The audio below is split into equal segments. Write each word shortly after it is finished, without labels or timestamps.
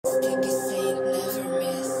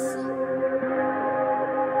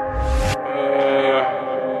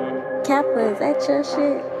Kappa, is that your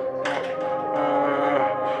shit?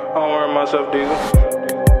 I don't worry myself, Diesel.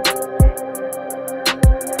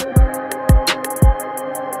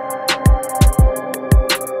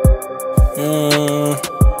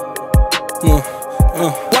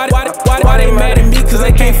 Why they mad at me? Cause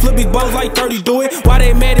they can't flip big balls like 30 do it. Why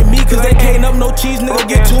they mad at me? Cause they can't up no cheese, nigga,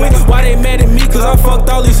 get to it. Why they mad at me? Cause I fucked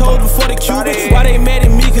all these hoes before they Cuban. Why they mad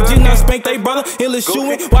at me? Cause you not spanked they brother, illest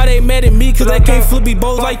shooting. Why they mad at me? Cause they can't flip big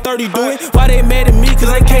balls like 30 do it. Why they mad at me?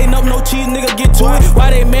 Cause they can't up no cheese, nigga, get to it. Why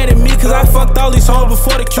they mad at me? Cause I fucked all these hoes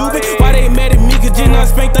before they Cuban. Why they mad at me? Cause you not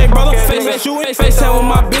spanked they brother, face shooting. Face out with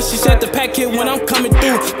my bitch, she said the pack hit when I'm coming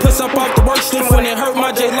through. Puss up off the work stiff when it hurt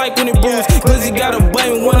my J like when it bruised. Glizzy got a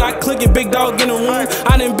button when I click it, big dog in the room.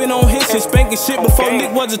 I done been on hits and spanking shit before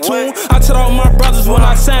Nick was a tune. I tell all my brothers when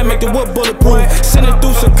I sign, make the wood bulletproof. Send it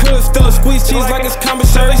through some cuds, still a squeeze cheese like it's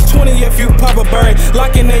commissary. It's 20 if you pop a bird.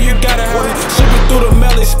 Lock in there, you gotta hurry. Shipping through the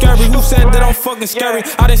mail, it's scary. Who said that I'm fucking scary?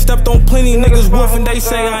 I done stepped on plenty niggas wolf and they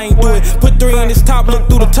say I ain't do it. Put 3 in his top, look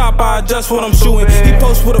through the top, I adjust when I'm shooting. He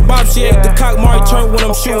post with a bob, she ate the cock, Mari turned when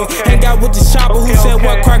I'm shooting. Hang out with this chopper who said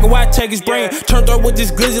what cracker, why take his brain. Turned up with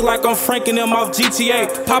this glizzy like I'm franking them off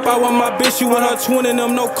GTA. Pop out with my bitch, you with her twin and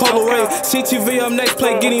them, no color ray. CTV up next,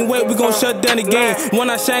 play getting wet, we gon' shut down the game. When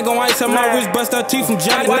I shang on ice, on my wrist, bust out teeth from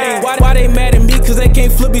Johnny Lane. Why they mad at me? Cause they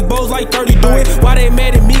can't flip big bows like 30 do it. Why they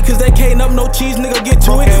mad at me? Cause they can't up no cheese, nigga, get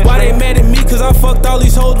to it. Why they mad at me? Cause I fucked all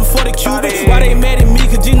these hoes before they Cuban. Why they mad at me?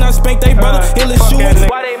 Cause you not spanked they brother, illest shooting.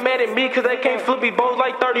 Why they mad at me? Cause they can't flip big bows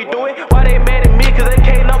like 30 do it. Why they mad at me? Cause they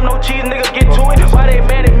can't up no cheese, nigga, get to it. Why they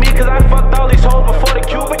mad at me? Cause I fucked all these hoes before they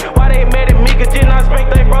Cuban. Why they mad at me? Cause you not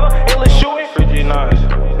spanked they brother, illest shooting. Pretty nice,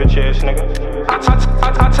 bitch ass nigga.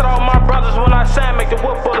 I tell all my brothers when I sign, make the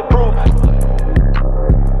wood bulletproof.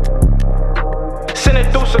 Send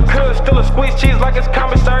it through some cuds, still a squeeze cheese like it's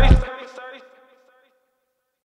commissary.